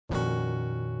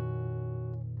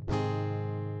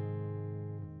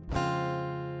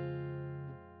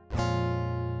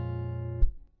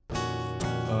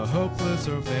hopeless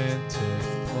romantic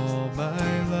all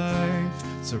my life,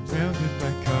 surrounded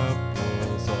by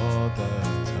couples all the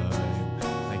time.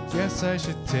 I guess I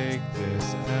should take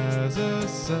this as a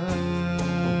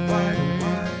sign. Why?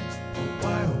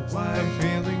 I'm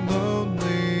feeling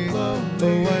lonely. Oh,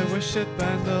 I wish I'd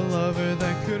find a lover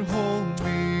that could hold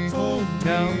me.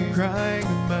 Now I'm crying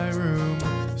in my room,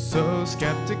 so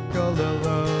skeptical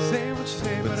alone. Say what you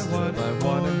say, but I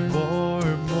wanted more.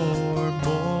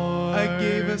 I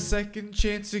gave a second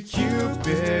chance to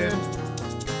Cupid,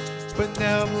 but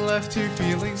now I'm left here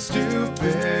feeling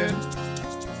stupid.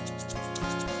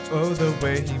 Oh, the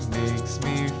way he makes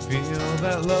me feel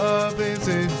that love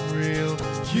isn't real.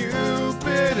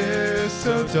 Cupid is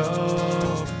so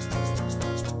dumb.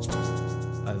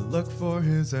 I look for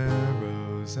his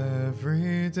arrows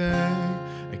every day.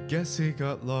 I guess he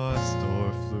got lost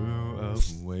or flew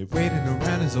away. Waiting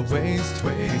around is a waste.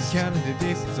 Counting the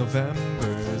days since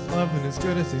November. His loving as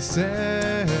good as they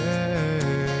say.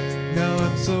 Now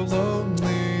I'm so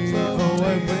lonely. Oh,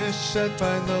 I wish I'd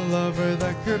find a lover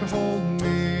that could hold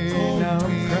me. Now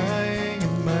I'm crying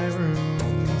in my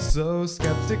room, so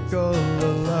skeptical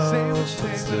alone.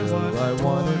 But still I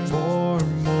wanted more.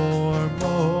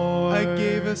 I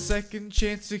gave a second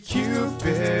chance to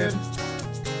Cupid,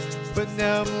 but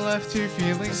now I'm left here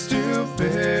feeling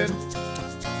stupid.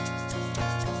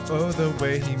 Oh, the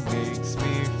way he makes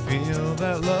me feel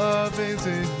that love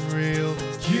isn't real.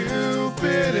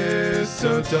 Cupid is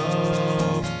so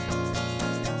dumb.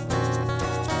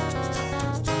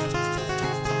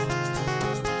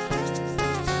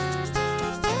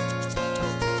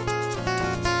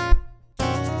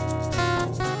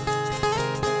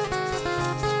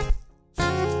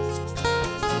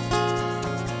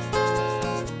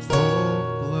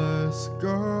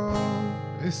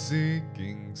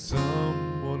 Seeking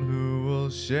someone who will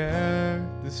share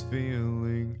this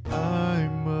feeling.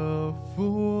 I'm a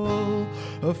fool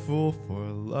for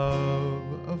love,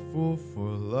 a fool for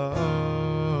love.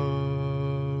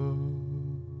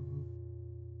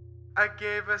 I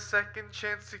gave a second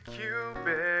chance to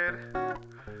Cupid,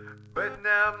 but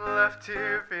now I'm left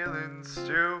here feeling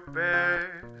stupid.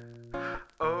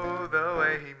 Oh, the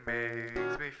way he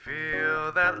makes me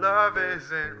feel that love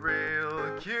isn't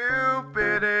real.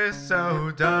 Cupid is so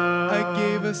dumb. I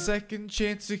gave a second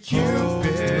chance to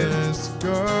Cupid,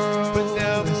 but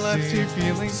now I'm left here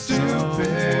feeling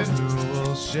stupid. Who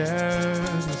will share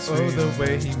this feeling? Oh, the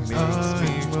way he makes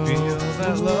me feel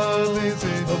that love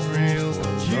isn't real.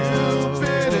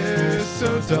 Cupid is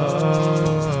so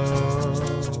dumb.